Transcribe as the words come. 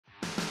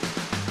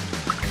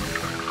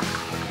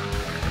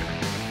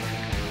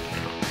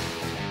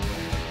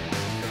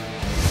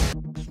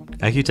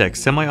Accutech's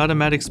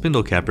semi-automatic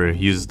spindle capper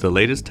uses the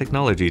latest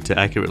technology to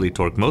accurately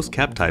torque most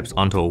cap types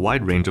onto a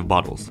wide range of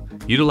bottles.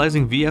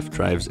 Utilizing VF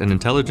drives and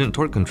intelligent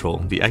torque control,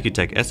 the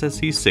Accutek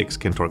SSC-6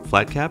 can torque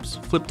flat caps,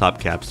 flip-top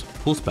caps,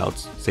 pool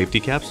spouts,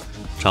 safety caps,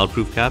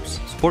 childproof caps,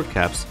 sport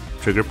caps,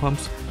 trigger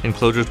pumps, and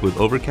closures with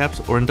overcaps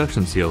or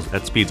induction seals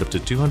at speeds up to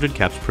 200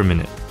 caps per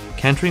minute.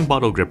 Cantering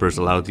bottle grippers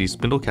allow these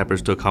spindle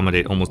cappers to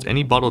accommodate almost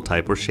any bottle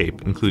type or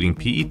shape, including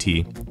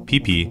PET,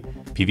 PP,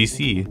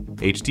 PVC,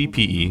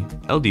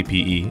 HDPE,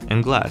 LDPE,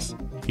 and glass.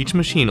 Each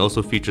machine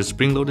also features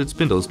spring-loaded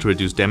spindles to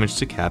reduce damage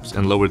to caps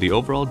and lower the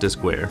overall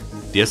disc wear.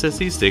 The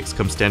SSC-6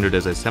 comes standard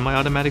as a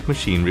semi-automatic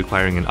machine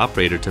requiring an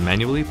operator to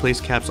manually place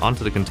caps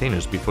onto the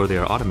containers before they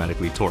are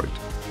automatically torqued.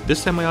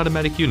 This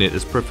semi-automatic unit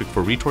is perfect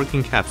for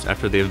retorquing caps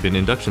after they have been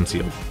induction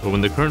sealed, or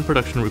when the current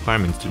production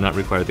requirements do not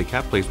require the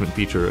cap placement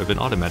feature of an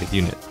automatic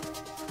unit.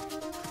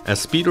 As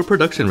speed or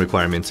production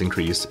requirements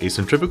increase, a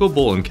centrifugal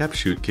bowl and cap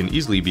chute can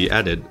easily be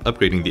added,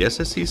 upgrading the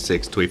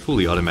SSC-6 to a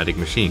fully automatic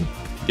machine.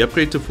 The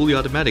upgrade to fully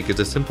automatic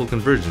is a simple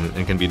conversion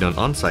and can be done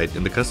on-site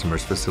in the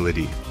customer's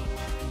facility.